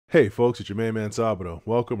Hey folks, it's your main man Sabado.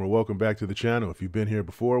 Welcome back to the channel. If you've been here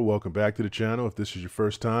before, welcome back to the channel. If this is your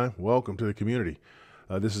first time, welcome to the community.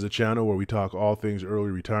 This is a channel where we talk all things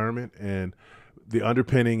early retirement, and the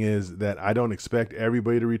underpinning is that I don't expect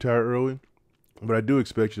everybody to retire early, but I do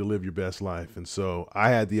expect you to live your best life. And so I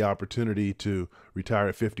had the opportunity to retire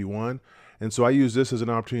at 51, and so I use this as an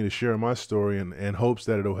opportunity to share my story and hopes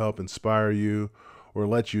that it'll help inspire you or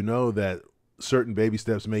let you know that certain baby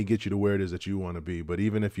steps may get you to where it is that you want to be. But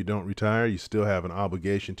even if you don't retire, you still have an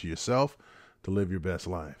obligation to yourself to live your best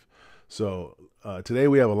life. So today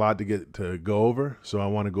we have a lot to go over. So I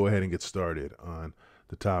want to go ahead and get started on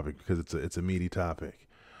the topic because it's a meaty topic.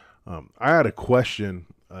 I had a question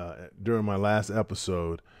during my last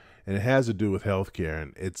episode, and it has to do with healthcare.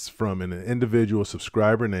 And it's from an individual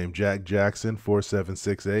subscriber named Jack Jackson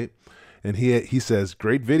 4768, and he says,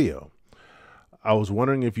 "Great video. I was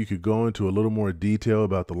wondering if you could go into a little more detail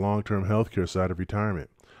about the long-term healthcare side of retirement,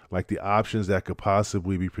 like the options that could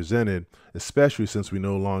possibly be presented, especially since we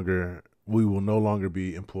will no longer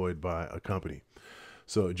be employed by a company."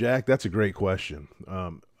 So, Jack, that's a great question.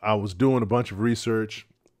 I was doing a bunch of research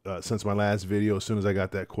since my last video as soon as I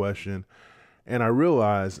got that question, and I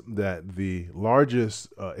realized that the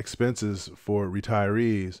largest expenses for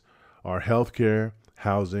retirees are healthcare,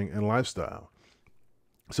 housing, and lifestyle.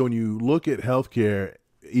 So when you look at healthcare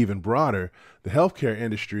even broader, the healthcare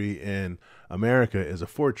industry in America is a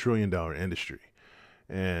 $4 trillion industry.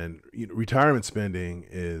 And retirement spending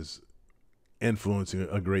is influencing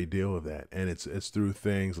a great deal of that. And it's through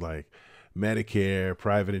things like Medicare,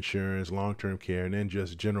 private insurance, long-term care, and then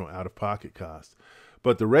just general out-of-pocket costs.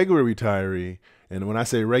 But the regular retiree, and when I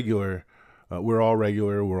say regular, we're all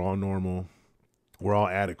regular, we're all normal, we're all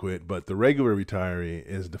adequate, but the regular retiree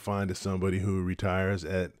is defined as somebody who retires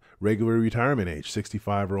at regular retirement age,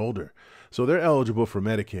 65 or older. So they're eligible for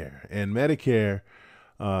Medicare. And Medicare,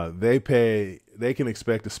 they can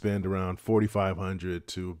expect to spend around $4,500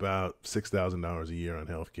 to about $6,000 a year on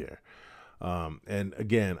healthcare. And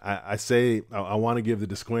again, I want to give the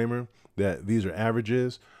disclaimer that these are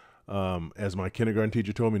averages. As my kindergarten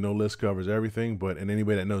teacher told me, no list covers everything, and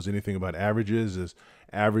anybody that knows anything about averages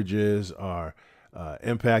are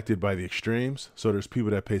impacted by the extremes. So there's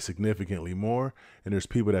people that pay significantly more and there's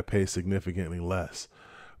people that pay significantly less.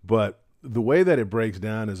 But the way that it breaks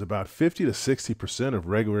down is about 50 to 60% of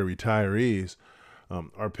regular retirees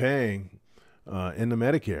are paying into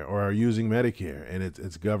Medicare or are using Medicare, and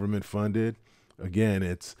it's government funded. Again,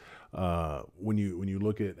 it's when you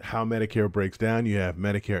look at how Medicare breaks down, you have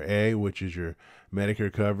Medicare A, which is your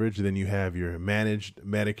Medicare coverage. Then you have your managed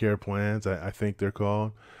Medicare plans, I think they're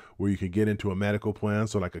called, where you could get into a medical plan,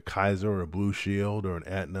 so like a Kaiser or a Blue Shield or an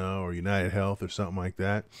Aetna or United Health or something like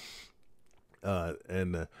that.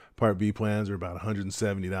 And the Part B plans are about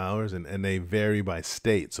 $170, and they vary by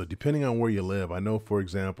state. So depending on where you live, I know, for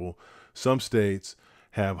example, some states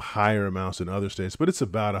have higher amounts than other states, but it's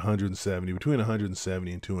about between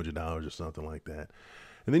 $170 and $200 or something like that.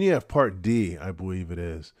 And then you have Part D, I believe it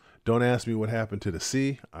is. Don't ask me what happened to the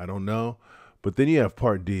C. I don't know. But then you have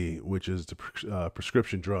Part D, which is the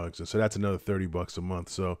prescription drugs. And so that's another $30 a month.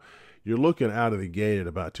 So you're looking out of the gate at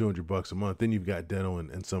about $200 a month. Then you've got dental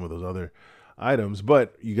and some of those other items.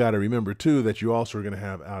 But you got to remember, too, that you also are going to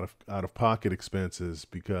have out-of-pocket expenses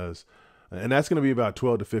and that's going to be about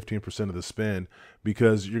 12 to 15% of the spend,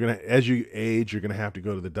 because as you age, you're going to have to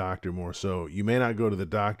go to the doctor more. So you may not go to the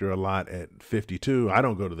doctor a lot at 52. I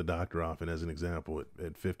don't go to the doctor often, as an example,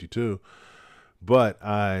 at 52. But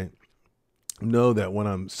I know that when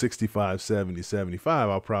I'm 65, 70, 75,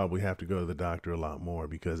 I'll probably have to go to the doctor a lot more,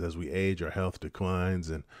 because as we age, our health declines,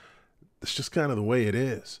 and it's just kind of the way it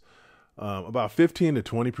is. About 15 to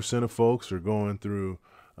 20% of folks are going through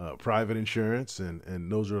private insurance,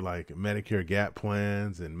 and those are like Medicare Gap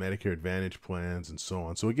plans and Medicare Advantage plans and so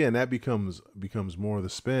on. So again, that becomes more of the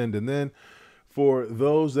spend. And then for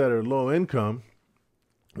those that are low income,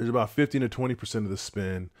 there's about 15 to 20% of the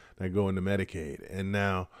spend that go into Medicaid. And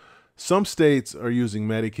now some states are using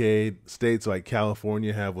Medicaid. States like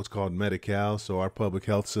California have what's called Medi-Cal. So our public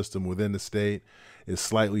health system within the state is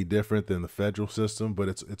slightly different than the federal system, but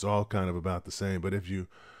it's all kind of about the same. But if you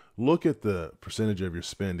look at the percentage of your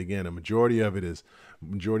spend, again, a majority of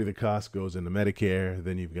the cost goes into Medicare.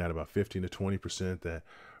 Then you've got about 15 to 20% that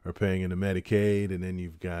are paying into Medicaid. And then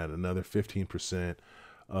you've got another 15%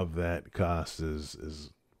 of that cost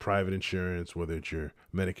is private insurance, whether it's your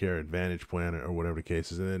Medicare Advantage plan or whatever the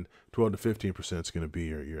case is. And then 12 to 15% is going to be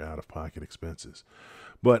your out-of-pocket expenses.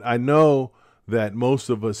 But I know that most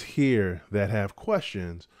of us here that have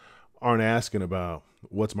questions aren't asking about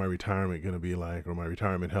what's my retirement going to be like, or my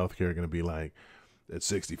retirement health care going to be like at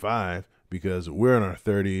 65. because we're in our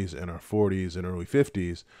 30s and our 40s and early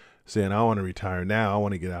 50s saying, I want to retire now. I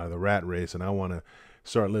want to get out of the rat race, and I want to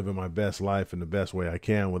start living my best life in the best way I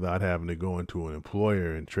can without having to go into an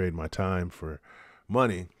employer and trade my time for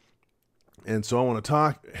money. And so I want to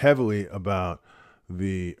talk heavily about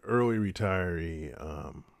the early retiree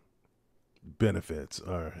benefits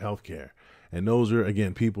or healthcare. And those are,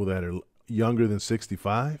 again, people that are younger than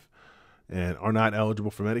 65 and are not eligible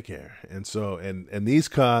for Medicare. And so, and these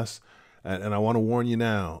costs, and I want to warn you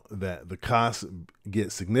now that the costs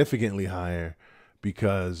get significantly higher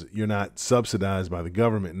because you're not subsidized by the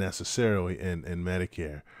government necessarily in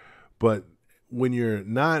Medicare. But when you're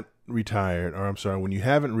not retired, or I'm sorry, when you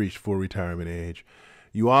haven't reached full retirement age,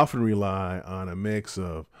 you often rely on a mix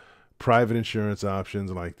of private insurance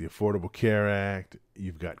options like the Affordable Care Act.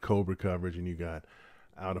 You've got COBRA coverage, and you got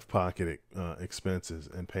out-of-pocket expenses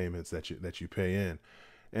and payments that you pay in.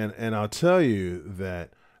 And I'll tell you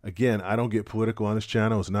that, again, I don't get political on this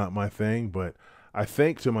channel. It's not my thing, but I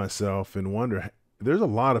think to myself and wonder, there's a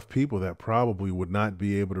lot of people that probably would not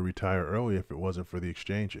be able to retire early if it wasn't for the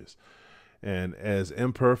exchanges. And as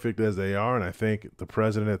imperfect as they are, and I think the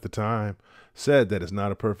president at the time said that it's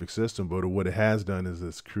not a perfect system, but what it has done is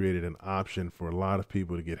it's created an option for a lot of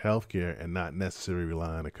people to get health care and not necessarily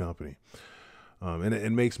rely on a company. And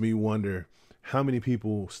it makes me wonder how many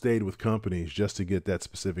people stayed with companies just to get that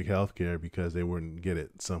specific health care because they wouldn't get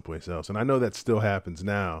it someplace else. And I know that still happens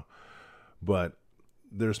now, but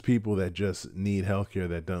there's people that just need health care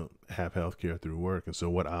that don't have health care through work. And so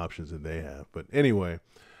what options do they have? But anyway,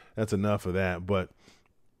 that's enough of that. But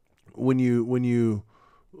when you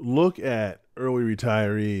look at early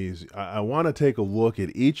retirees, I want to take a look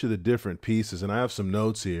at each of the different pieces. And I have some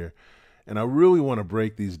notes here, and I really want to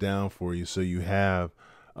break these down for you so you have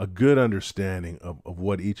a good understanding of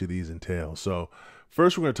what each of these entails. So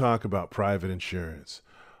first, we're going to talk about private insurance.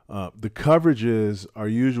 The coverages are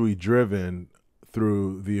usually driven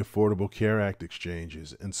through the Affordable Care Act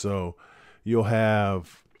exchanges. And so you'll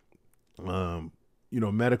have,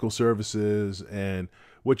 medical services, and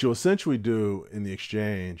what you'll essentially do in the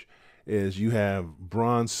exchange is you have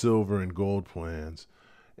bronze, silver, and gold plans.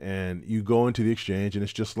 And you go into the exchange, and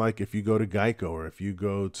it's just like if you go to Geico or if you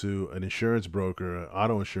go to an insurance broker, an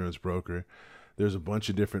auto insurance broker, there's a bunch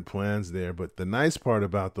of different plans there. But the nice part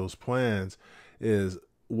about those plans is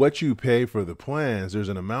what you pay for the plans, there's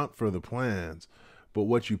an amount for the plans, but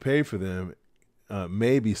what you pay for them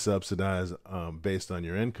may be subsidized based on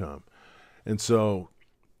your income. And so,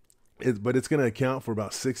 it's going to account for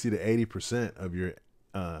about 60 to 80% of your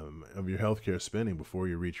healthcare spending before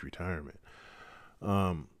you reach retirement.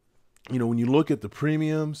 When you look at the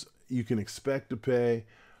premiums, you can expect to pay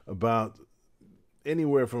about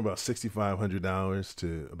anywhere from about $6,500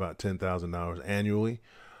 to about $10,000 annually.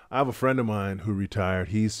 I have a friend of mine who retired.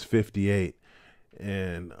 He's 58,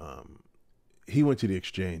 and he went to the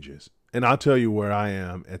exchanges. And I'll tell you where I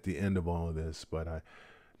am at the end of all of this, but I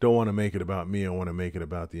don't want to make it about me. I want to make it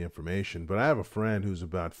about the information. But I have a friend who's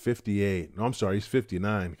about 58. No, I'm sorry, he's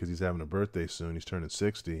 59 because he's having a birthday soon. He's turning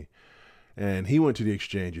 60. And he went to the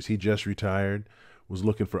exchanges. He just retired, was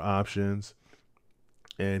looking for options,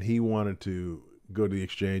 and he wanted to go to the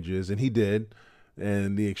exchanges, and he did.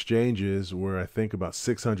 And the exchanges were, I think, about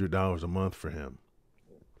 $600 a month for him.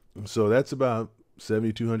 So that's about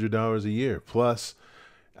 $7,200 a year, plus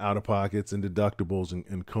out-of-pockets and deductibles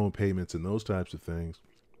and co-payments and those types of things.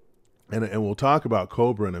 And we'll talk about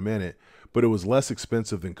COBRA in a minute, but it was less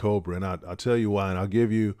expensive than COBRA, and I'll tell you why, and I'll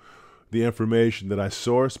give you the information that I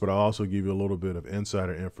sourced, but I'll also give you a little bit of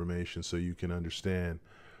insider information so you can understand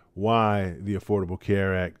why the Affordable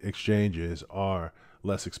Care Act exchanges are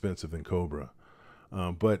less expensive than COBRA.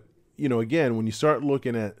 But, again, when you start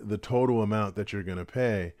looking at the total amount that you're going to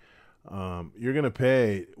pay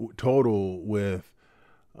total with,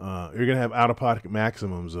 you're going to have out-of-pocket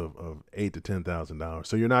maximums of $8,000 to $10,000.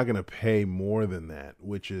 So you're not going to pay more than that,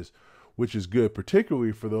 which is good,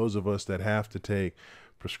 particularly for those of us that have to take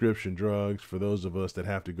prescription drugs, for those of us that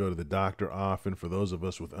have to go to the doctor often, for those of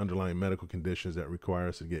us with underlying medical conditions that require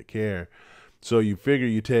us to get care. So you figure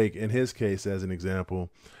you take, in his case as an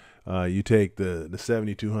example, you take the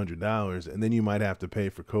 $7,200, and then you might have to pay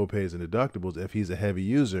for co-pays and deductibles if he's a heavy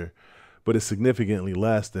user, but it's significantly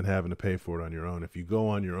less than having to pay for it on your own. If you go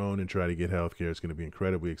on your own and try to get health care, it's going to be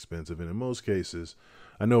incredibly expensive. And in most cases,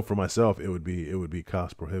 I know for myself, it would be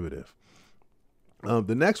cost prohibitive.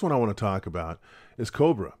 The next one I want to talk about is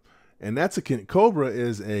COBRA. And COBRA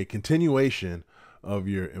is a continuation of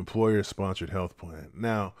your employer-sponsored health plan.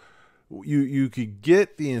 Now, you could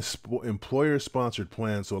get the employer-sponsored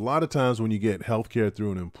plan. So a lot of times when you get health care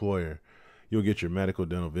through an employer, you'll get your medical,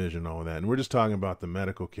 dental, vision, all of that. And we're just talking about the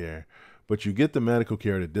medical care. but you get the medical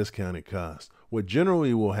care at a discounted cost. What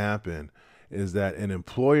generally will happen is that an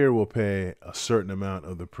employer will pay a certain amount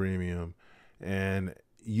of the premium, and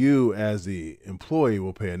you as the employee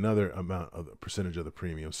will pay another amount of the percentage of the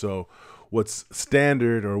premium. So what's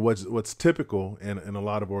standard, or what's typical in a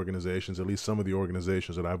lot of organizations, at least some of the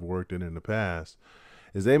organizations that I've worked in the past,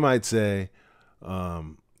 is they might say,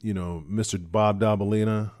 Mr. Bob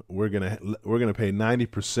Dabalina, we're gonna pay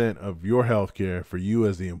 90% of your health care for you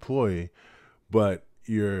as the employee, but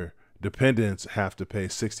your dependents have to pay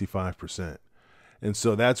 65%. And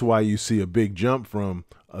so that's why you see a big jump from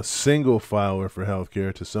a single filer for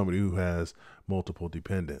healthcare to somebody who has multiple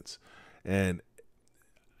dependents. And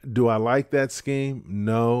do I like that scheme?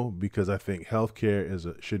 No, because I think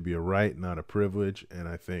healthcare should be a right, not a privilege. And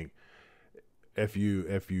I think if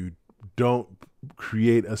you don't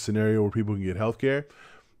create a scenario where people can get healthcare,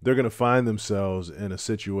 they're going to find themselves in a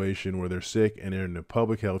situation where they're sick and they're in the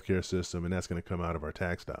public healthcare system, and that's going to come out of our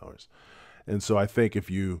tax dollars. And so I think if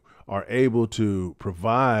you are able to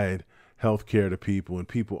provide health care to people and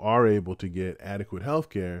people are able to get adequate health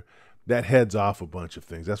care, that heads off a bunch of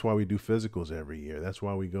things. That's why we do physicals every year. That's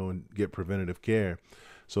why we go and get preventative care.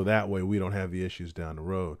 So that way we don't have the issues down the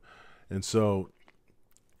road. And so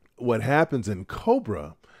what happens in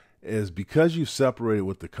COBRA is, because you've separated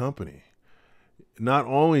with the company, not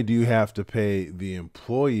only do you have to pay the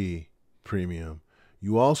employee premium,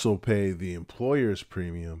 you also pay the employer's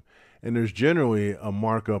premium. And there's generally a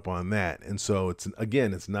markup on that. And so it's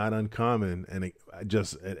not uncommon.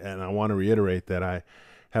 And I want to reiterate that I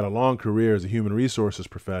had a long career as a human resources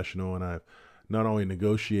professional, and I've not only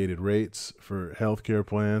negotiated rates for healthcare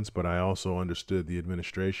plans, but I also understood the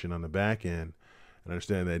administration on the back end and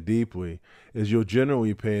understand that deeply, is you'll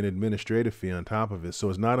generally pay an administrative fee on top of it. So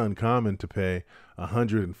it's not uncommon to pay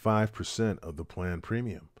 105% of the plan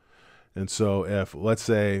premium. And so if, let's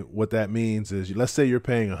say, what that means is, let's say you're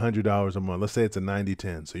paying $100 a month. Let's say it's a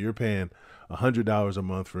 90-10. So you're paying $100 a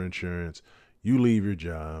month for insurance. You leave your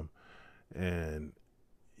job and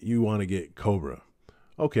you want to get COBRA.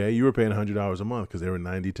 Okay, you were paying $100 a month because they were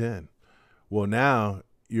 90-10. Well, now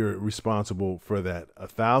you're responsible for that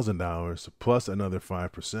 $1,000 plus another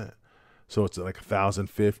 5%. So it's like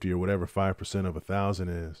 $1,050 or whatever 5% of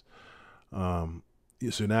 $1,000 is.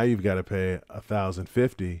 So now you've got to pay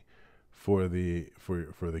 $1,050 for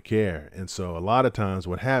the care. And so a lot of times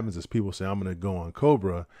what happens is people say, I'm going to go on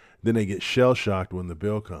COBRA, then they get shell shocked when the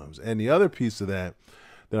bill comes. And the other piece of that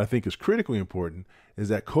I think is critically important is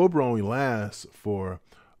that COBRA only lasts for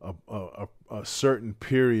a certain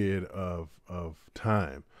period of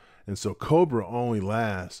time. And so COBRA only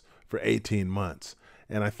lasts for 18 months.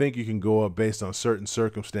 And I think you can go up based on certain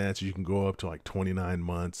circumstances. You can go up to like 29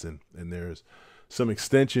 months, and there's some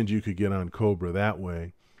extensions you could get on COBRA that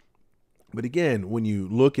way. But again, when you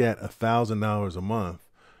look at $1,000 a month,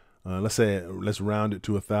 let's round it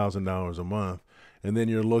to $1,000 a month, and then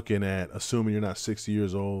you're looking at, assuming you're not 60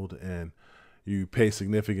 years old and you pay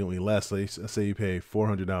significantly less, let's say you pay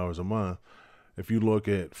 $400 a month. If you look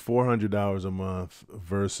at $400 a month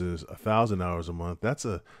versus $1,000 a month, that's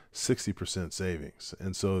a 60% savings.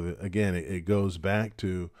 And so again, it goes back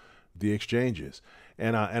to the exchanges.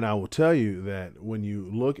 And I will tell you that when you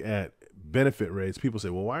look at benefit rates, people say,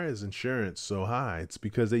 well, why is insurance so high? It's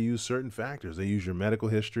because they use certain factors. They use your medical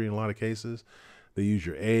history in a lot of cases. They use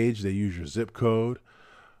your age. They use your zip code.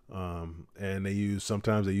 And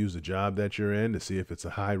sometimes they use the job that you're in to see if it's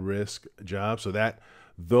a high risk job. So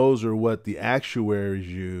those are what the actuaries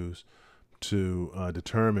use to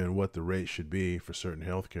determine what the rate should be for certain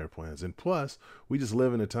healthcare plans. And plus, we just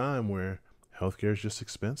live in a time where healthcare is just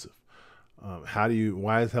expensive.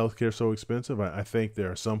 Why is healthcare so expensive? I think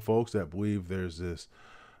there are some folks that believe there's this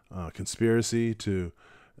conspiracy to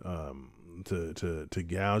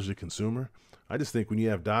gouge the consumer. I just think when you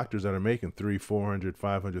have doctors that are making $300,000,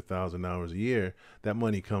 $400,000, $500,000 a year, that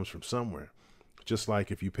money comes from somewhere. Just like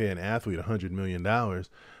if you pay an athlete $100 million,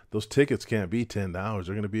 those tickets can't be $10.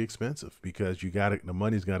 They're going to be expensive because the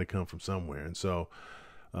money's got to come from somewhere. And so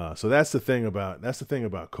that's the thing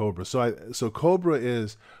about COBRA. So COBRA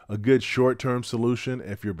is a good short-term solution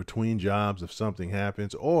if you're between jobs, if something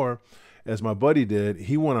happens, or as my buddy did,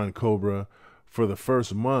 he went on COBRA for the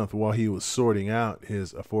first month while he was sorting out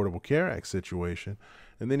his Affordable Care Act situation,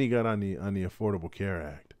 and then he got on the Affordable Care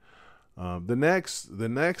Act. The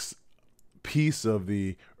next piece of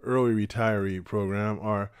the early retiree program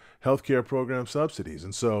are healthcare program subsidies,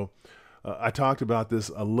 and so I talked about this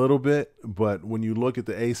a little bit, but when you look at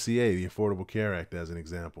the ACA, the Affordable Care Act, as an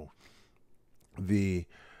example,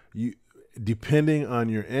 depending on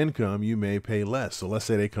your income, you may pay less. So let's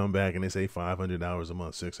say they come back and they say $500 a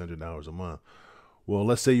month, $600 a month. Well,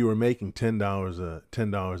 let's say you were making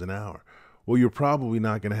 $10 an hour. Well, you're probably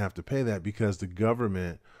not going to have to pay that because the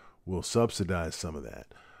government will subsidize some of that.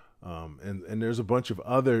 And there's a bunch of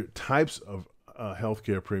other types of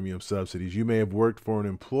healthcare premium subsidies. You may have worked for an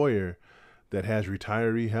employer that has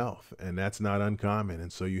retiree health, and that's not uncommon.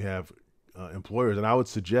 And so you have employers, and I would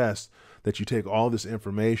suggest that you take all this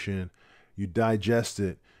information, you digest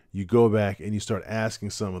it, you go back and you start asking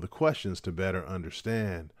some of the questions to better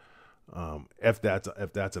understand if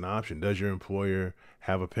that's an option. Does your employer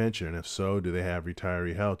have a pension? And if so, do they have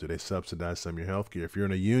retiree health? Do they subsidize some of your health care? If you're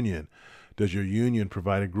in a union, does your union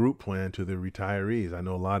provide a group plan to the retirees? I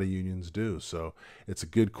know a lot of unions do. So it's a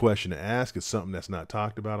good question to ask. It's something that's not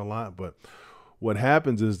talked about a lot, but what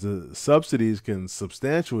happens is the subsidies can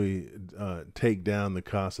substantially take down the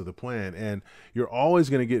cost of the plan, and you're always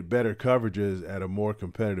going to get better coverages at a more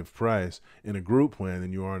competitive price in a group plan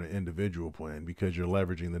than you are in an individual plan because you're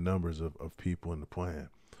leveraging the numbers of people in the plan.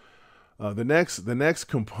 The next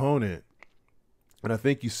component, and I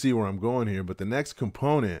think you see where I'm going here, but the next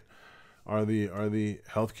component are the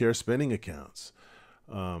healthcare spending accounts.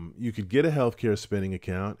 You could get a healthcare spending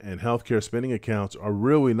account, and healthcare spending accounts are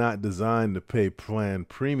really not designed to pay plan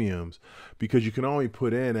premiums because you can only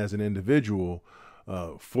put in as an individual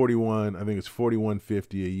I think it's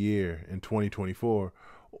 $4,150 a year in 2024,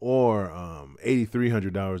 or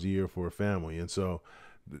 $8,300 a year for a family. And so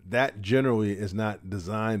that generally is not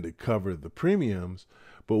designed to cover the premiums,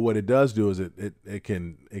 but what it does do is it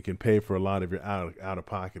can pay for a lot of your out of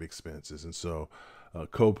pocket expenses. And so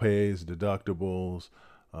co-pays, deductibles,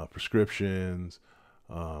 prescriptions,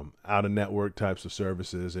 out-of-network types of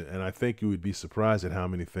services. And I think you would be surprised at how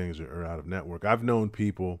many things are out of network. I've known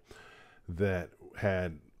people that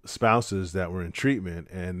had spouses that were in treatment,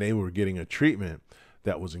 and they were getting a treatment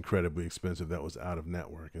that was incredibly expensive, that was out of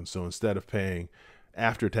network. And so instead of paying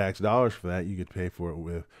after-tax dollars for that, you could pay for it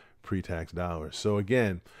with pre-tax dollars. So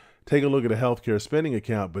again, take a look at a healthcare spending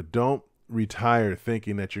account, but don't retire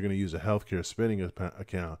thinking that you're going to use a healthcare spending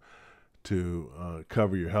account to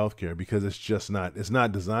cover your healthcare, because it's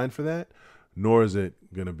not designed for that, nor is it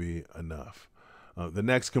going to be enough. The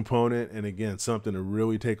next component, and again, something to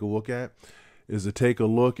really take a look at, is to take a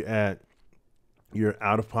look at your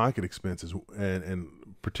out-of-pocket expenses, and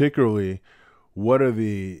particularly what are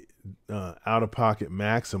the out-of-pocket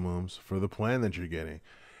maximums for the plan that you're getting,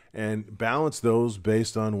 and balance those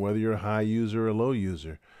based on whether you're a high user or a low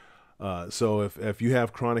user. So if you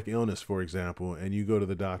have chronic illness, for example, and you go to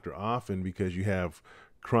the doctor often because you have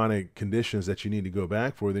chronic conditions that you need to go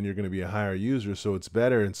back for, then you're going to be a higher user. So it's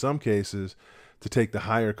better in some cases to take the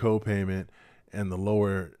higher copayment and the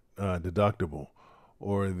lower deductible,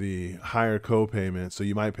 or the higher copayment. So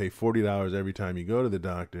you might pay $40 every time you go to the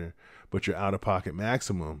doctor, but your out-of-pocket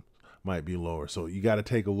maximum might be lower. So you got to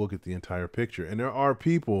take a look at the entire picture. And there are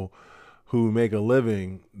people who make a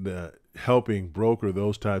living helping broker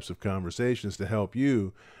those types of conversations to help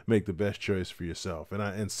you make the best choice for yourself.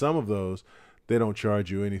 And some of those, they don't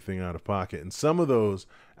charge you anything out of pocket. And some of those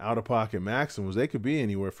out-of-pocket maximums, they could be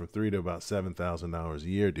anywhere from $3,000 to about $7,000 a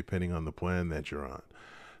year, depending on the plan that you're on.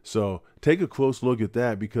 So take a close look at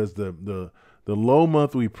that, because the low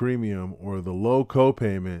monthly premium or the low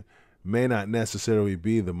copayment may not necessarily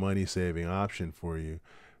be the money-saving option for you,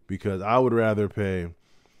 because I would rather pay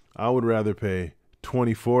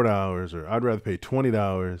 $24, or I'd rather pay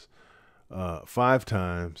 $20 5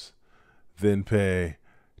 times than pay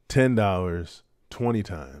 $10 20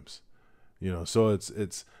 times. So it's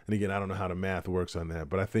and again, I don't know how the math works on that,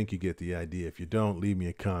 but I think you get the idea. If you don't, leave me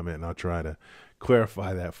a comment and I'll try to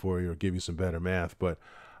clarify that for you or give you some better math. But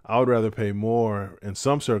I would rather pay more in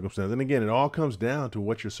some circumstances. And again, it all comes down to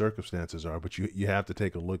what your circumstances are, but you have to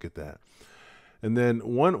take a look at that. And then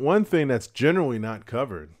one thing that's generally not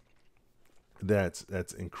covered, that's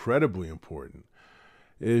incredibly important,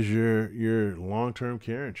 is your long-term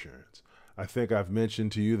care insurance. I think I've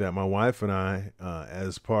mentioned to you that my wife and I,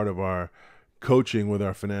 as part of our coaching with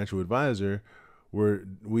our financial advisor,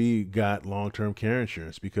 we got long-term care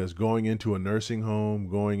insurance, because going into a nursing home,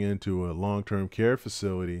 going into a long-term care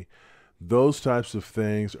facility, those types of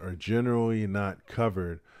things are generally not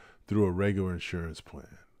covered through a regular insurance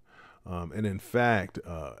plan. And in fact,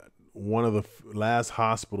 one of the last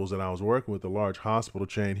hospitals that I was working with, a large hospital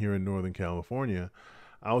chain here in Northern California,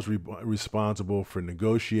 I was responsible for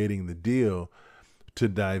negotiating the deal to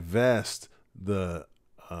divest the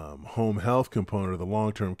home health component or the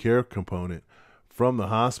long-term care component from the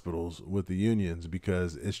hospitals with the unions,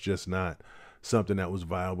 because it's just not something that was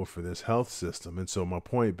viable for this health system. And so my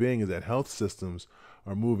point being is that health systems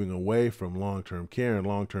are moving away from long-term care, and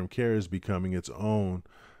long-term care is becoming its own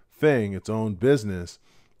thing, its own business.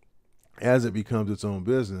 as it becomes its own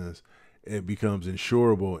business, it becomes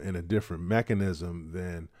insurable in a different mechanism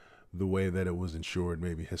than the way that it was insured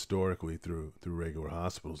maybe historically through regular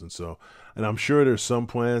hospitals. And I'm sure there's some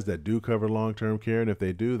plans that do cover long-term care, and if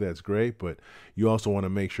they do, that's great, but you also want to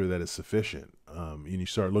make sure that it's sufficient. And you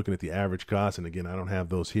start looking at the average cost, and again, I don't have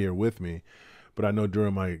those here with me, but I know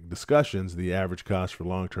during my discussions, the average cost for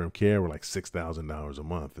long-term care were like $6,000 a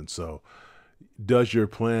month. And so does your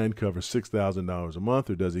plan cover $6,000 a month,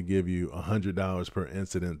 or does it give you $100 per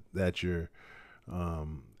incident that you're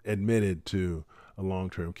admitted to a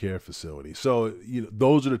long-term care facility? So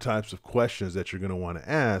those are the types of questions that you're going to want to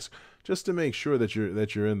ask just to make sure that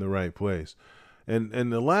you're in the right place. And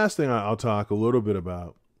the last thing I'll talk a little bit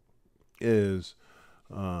about is,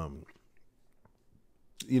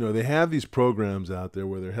 they have these programs out there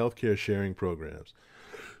where they're healthcare sharing programs.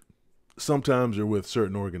 Sometimes they're with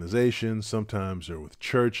certain organizations, sometimes they're with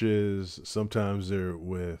churches, sometimes they're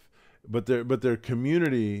with, but they're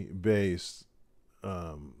community-based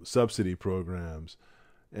subsidy programs,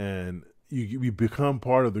 and you become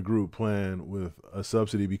part of the group plan with a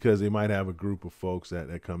subsidy because they might have a group of folks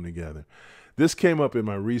that come together. This came up in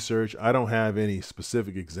my research. I don't have any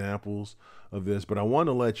specific examples of this, but I want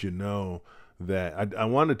to let you know that I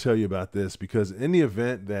want to tell you about this because in the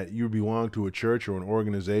event that you belong to a church or an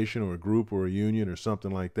organization or a group or a union or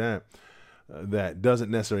something like that, that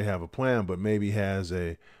doesn't necessarily have a plan, but maybe has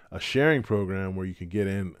a sharing program where you can get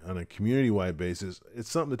in on a community-wide basis,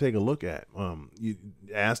 it's something to take a look at. You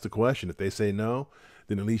ask the question. If they say no,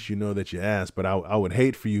 then at least you know that you asked. But I would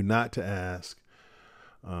hate for you not to ask,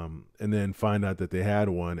 and then find out that they had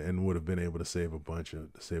one and would have been able to save a bunch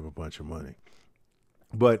of money.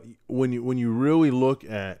 But when you really look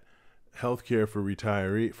at healthcare for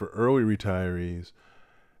early retirees,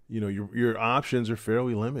 your options are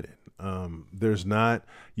fairly limited. There's not,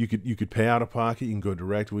 you could pay out of pocket. You can go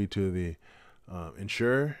directly to the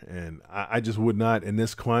insurer, and I just would not, in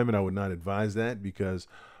this climate, I would not advise that because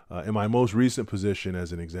in my most recent position,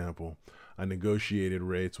 as an example, I negotiated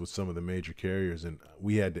rates with some of the major carriers, and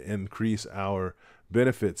we had to increase our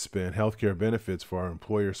benefit spend, healthcare benefits for our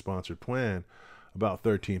employer-sponsored plan, about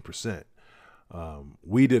 13%.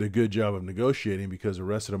 We did a good job of negotiating because the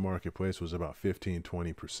rest of the marketplace was about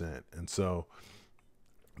 15-20%. And so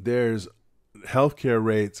there's healthcare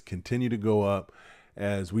rates continue to go up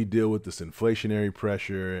as we deal with this inflationary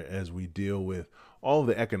pressure, as we deal with all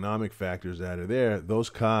the economic factors that are there. Those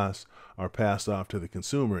costs are passed off to the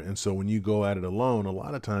consumer. And so when you go at it alone, a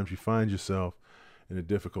lot of times you find yourself in a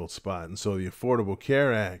difficult spot. And so the Affordable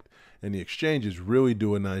Care Act and the exchanges really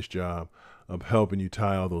do a nice job of helping you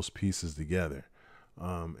tie all those pieces together.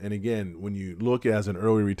 And again, when you look as an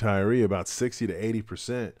early retiree, about 60 to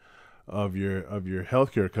 80% of your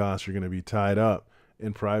healthcare costs are going to be tied up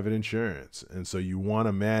in private insurance. And so you want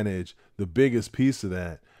to manage the biggest piece of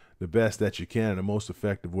that the best that you can in the most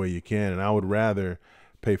effective way you can. And I would rather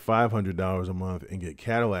pay $500 a month and get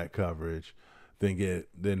Cadillac coverage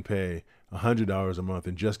than pay $100 a month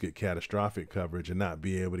and just get catastrophic coverage and not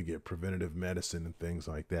be able to get preventative medicine and things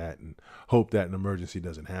like that and hope that an emergency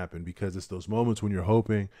doesn't happen. Because it's those moments when you're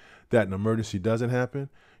hoping that an emergency doesn't happen,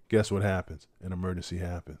 guess what happens? An emergency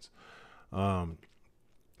happens.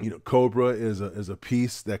 Cobra is a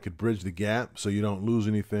piece that could bridge the gap so you don't lose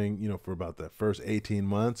anything, for about the first 18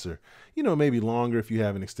 months or, maybe longer if you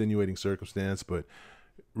have an extenuating circumstance. But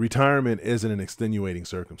retirement isn't an extenuating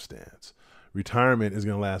circumstance. Retirement is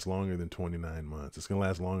going to last longer than 29 months. It's going to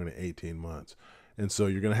last longer than 18 months. And so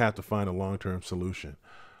you're going to have to find a long-term solution.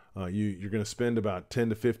 You're going to spend about 10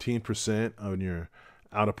 to 15% on your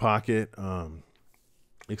out-of-pocket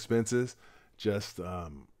expenses, just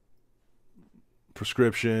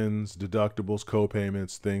prescriptions, deductibles,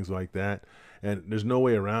 co-payments, things like that. And there's no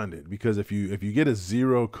way around it because if you get a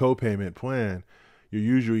zero co-payment plan, you're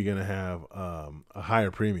usually going to have a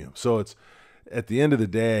higher premium. So it's, at the end of the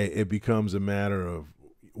day, it becomes a matter of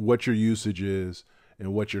what your usage is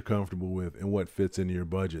and what you're comfortable with and what fits into your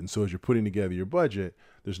budget. And so as you're putting together your budget,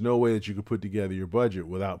 there's no way that you could put together your budget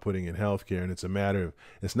without putting in healthcare. And it's a matter of,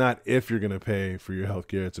 it's not if you're going to pay for your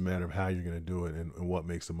healthcare, it's a matter of how you're going to do it and what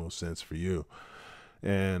makes the most sense for you.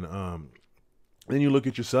 And then you look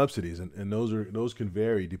at your subsidies, and those can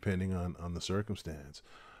vary depending on the circumstance.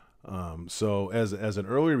 So as an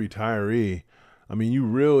early retiree, I mean, you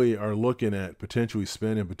really are looking at potentially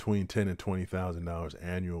spending between $10,000 and $20,000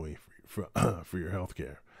 annually for your health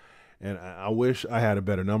care. And I wish I had a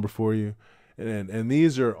better number for you. And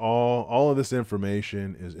these are all of this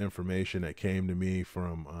information is information that came to me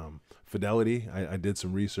from Fidelity. I did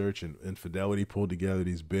some research, and Fidelity pulled together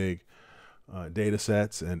these big data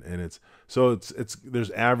sets, and it's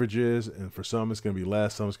there's averages, and for some it's going to be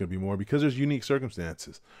less, some it's going to be more because there's unique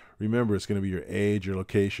circumstances. Remember, it's going to be your age, your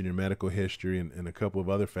location, your medical history, and a couple of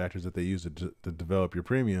other factors that they use to develop your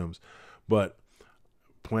premiums. But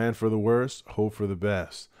plan for the worst, hope for the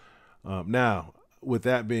best. Now, with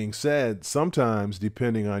that being said, sometimes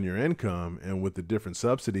depending on your income and with the different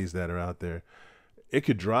subsidies that are out there, it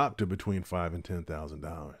could drop to between $5,000 and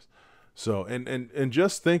 $10,000. So, and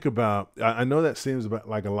just think about, I know that seems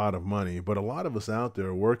like a lot of money, but a lot of us out there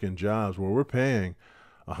are working jobs where we're paying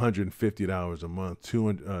 $150 a month,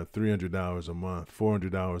 $300 a month,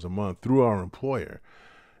 $400 a month through our employer.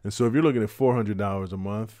 And so if you're looking at $400 a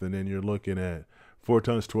month, and then you're looking at 4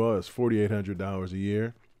 times 12 is $4,800 a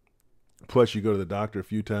year. Plus you go to the doctor a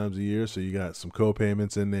few times a year, so you got some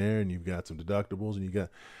co-payments in there, and you've got some deductibles, and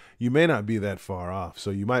you may not be that far off.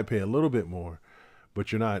 So you might pay a little bit more,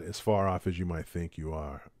 but you're not as far off as you might think you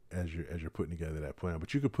are as you're putting together that plan.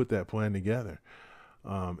 But you could put that plan together,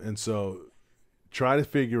 and so try to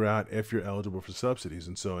figure out if you're eligible for subsidies.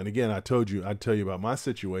 And so, and again, I'd tell you about my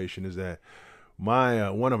situation is that my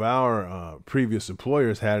one of our previous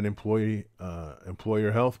employers had an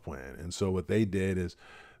employer health plan, and so what they did is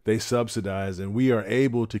they subsidized, and we are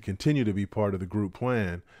able to continue to be part of the group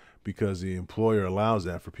plan because the employer allows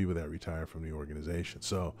that for people that retire from the organization.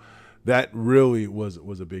 So that really was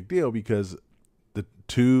a big deal because the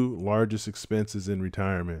two largest expenses in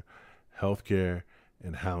retirement, healthcare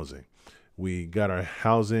and housing. We got our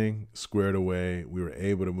housing squared away. We were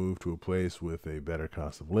able to move to a place with a better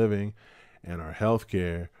cost of living, and our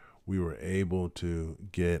healthcare, we were able to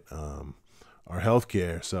get our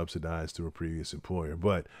healthcare subsidized through a previous employer.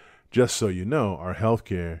 But just so you know, our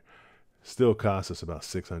healthcare still costs us about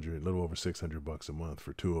a little over $600 a month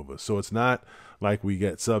for two of us. So it's not like we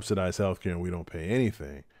get subsidized healthcare and we don't pay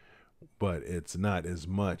anything, but it's not as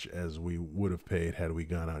much as we would have paid had we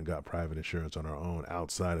gone out and got private insurance on our own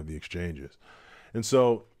outside of the exchanges. And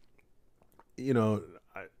so, you know,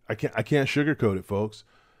 I can't sugarcoat it, folks.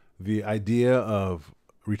 The idea of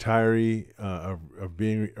retiree of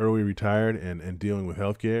being early retired and dealing with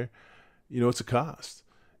healthcare, you know, it's a cost.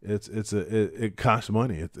 It costs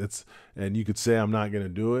money. And you could say I'm not going to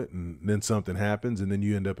do it, and then something happens, and then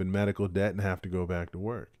you end up in medical debt and have to go back to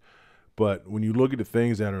work. But when you look at the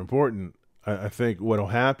things that are important, I think what'll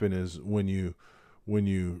happen is when you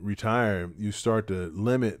retire, you start to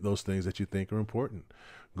limit those things that you think are important.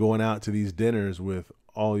 Going out to these dinners with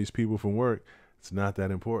all these people from work, it's not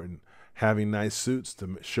that important. Having nice suits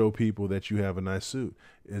to show people that you have a nice suit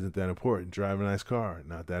isn't that important. Driving a nice car,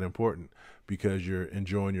 not that important, because you're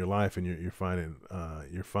enjoying your life and you're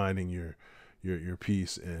finding your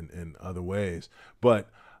peace in other ways. But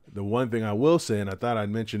the one thing I will say, and I thought I'd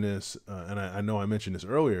mention this, and I know I mentioned this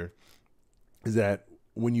earlier, is that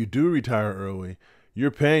when you do retire early,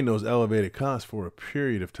 you're paying those elevated costs for a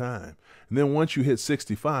period of time. And then once you hit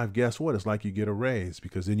 65, guess what? It's like you get a raise,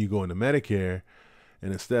 because then you go into Medicare,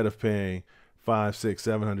 and instead of paying $500,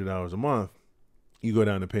 $600, $700 a month, you go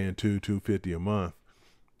down to paying $250 a month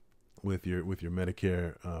with your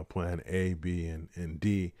Medicare plan A, B, and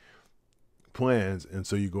D plans, and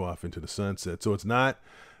so you go off into the sunset. So it's not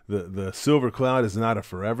the silver cloud is not a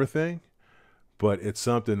forever thing, but it's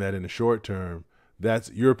something that in the short term,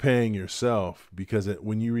 you're paying yourself, because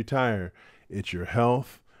when you retire, it's your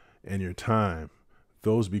health and your time.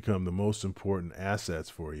 Those become the most important assets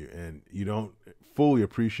for you, and you don't fully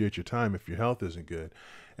appreciate your time if your health isn't good.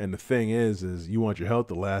 And the thing is you want your health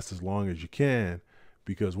to last as long as you can,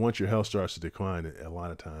 because once your health starts to decline, a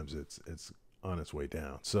lot of times it's on its way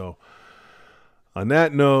down. So on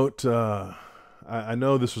that note, I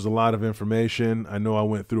know this was a lot of information. I know I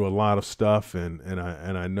went through a lot of stuff, and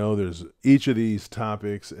I know there's each of these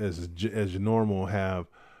topics as normal have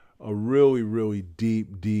a really, really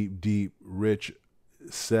deep, rich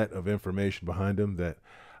set of information behind them that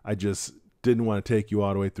I just didn't want to take you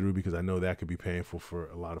all the way through, because I know that could be painful for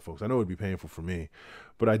a lot of folks. I know it would be painful for me,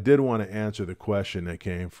 but I did want to answer the question that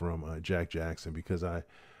came from Jack Jackson, because I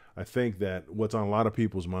think that what's on a lot of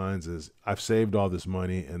people's minds is, I've saved all this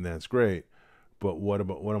money and that's great, but what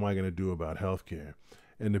am I going to do about healthcare?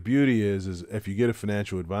 And the beauty is if you get a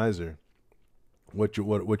financial advisor, what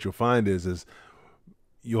you'll find is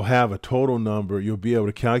you'll have a total number. You'll be able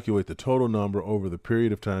to calculate the total number over the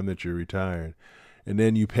period of time that you're retired. And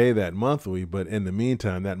then you pay that monthly, but in the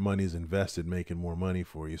meantime, that money is invested making more money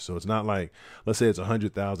for you. So it's not like, let's say it's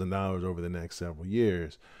 $100,000 over the next several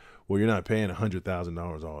years. Well, you're not paying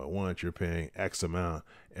 $100,000 all at once. You're paying X amount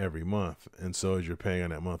every month. And so as you're paying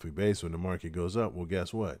on that monthly basis, when the market goes up, well,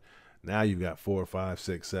 guess what? Now you've got 4, 5,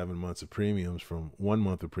 6, 7 months of premiums from 1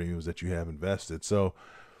 month of premiums that you have invested. So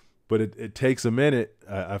but it takes a minute.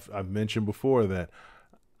 I've mentioned before that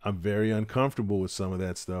I'm very uncomfortable with some of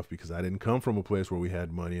that stuff because I didn't come from a place where we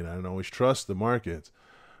had money, and I don't always trust the markets.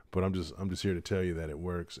 But I'm just here to tell you that it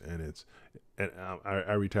works, and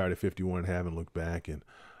I retired at 51 and haven't looked back, and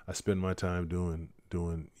I spend my time doing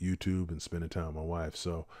YouTube and spending time with my wife.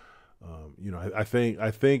 So, I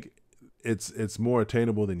think it's more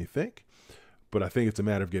attainable than you think, but I think it's a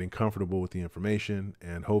matter of getting comfortable with the information,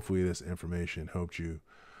 and hopefully this information helped you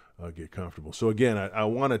get comfortable. So again, I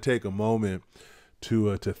want to take a moment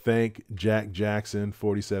to thank Jack Jackson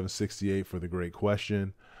 4768 for the great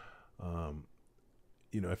question.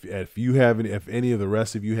 If any of the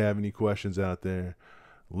rest of you have any questions out there,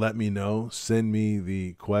 let me know. Send me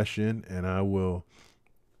the question, and I will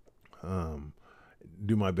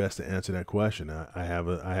do my best to answer that question. I have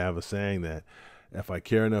a saying that if I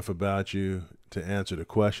care enough about you to answer the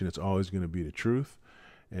question, it's always going to be the truth.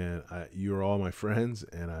 And you're all my friends,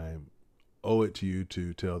 and I owe it to you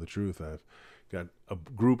to tell the truth. I've got a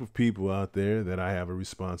group of people out there that I have a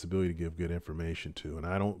responsibility to give good information to. And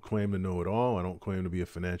I don't claim to know it all. I don't claim to be a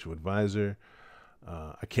financial advisor.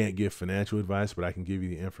 I can't give financial advice, but I can give you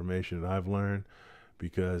the information that I've learned,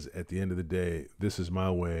 because at the end of the day, this is my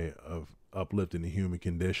way of uplifting the human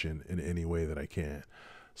condition in any way that I can.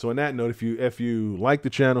 So on that note, if you like the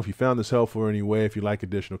channel, if you found this helpful in any way, if you like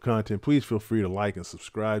additional content, please feel free to like and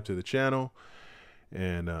subscribe to the channel.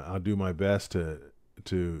 And I'll do my best to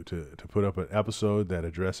put up an episode that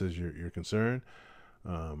addresses your concern.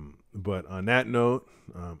 But on that note,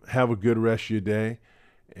 have a good rest of your day,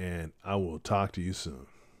 and I will talk to you soon.